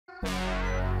Hey,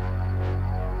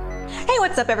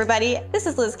 what's up everybody? This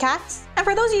is Liz Katz, and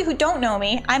for those of you who don't know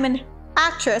me, I'm an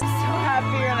actress. So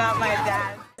happy you're not my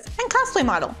dad. And cosplay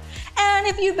model. And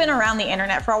if you've been around the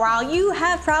internet for a while, you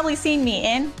have probably seen me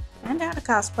in and out of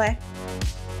cosplay.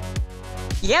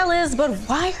 Yeah, Liz, but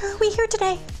why are we here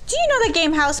today? Do you know the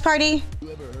game House Party?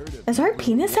 Is our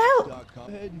penis out?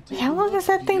 How long has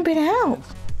that thing been out?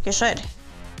 You should.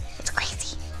 It's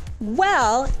crazy.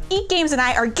 Well, Eat Games and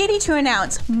I are getting to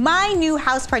announce my new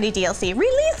House Party DLC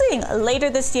releasing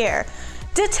later this year.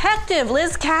 Detective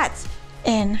Liz Katz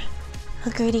in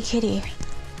a Grady Kitty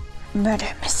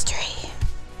murder mystery.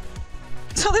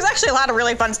 So there's actually a lot of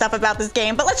really fun stuff about this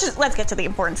game, but let's get to the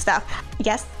important stuff.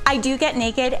 Yes, I do get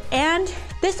naked, and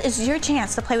this is your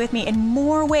chance to play with me in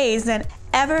more ways than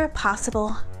ever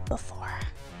possible before.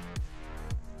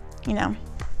 You know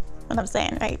what I'm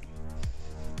saying, right?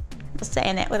 Just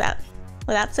saying it without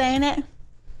saying it.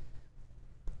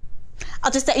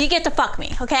 I'll just say, you get to fuck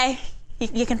me, okay?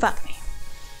 You can fuck me.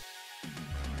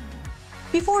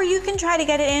 Before you can try to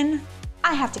get it in,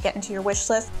 I have to get into your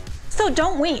wish list. So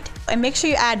don't wait, and make sure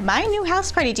you add my new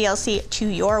House Party DLC to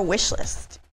your wish list.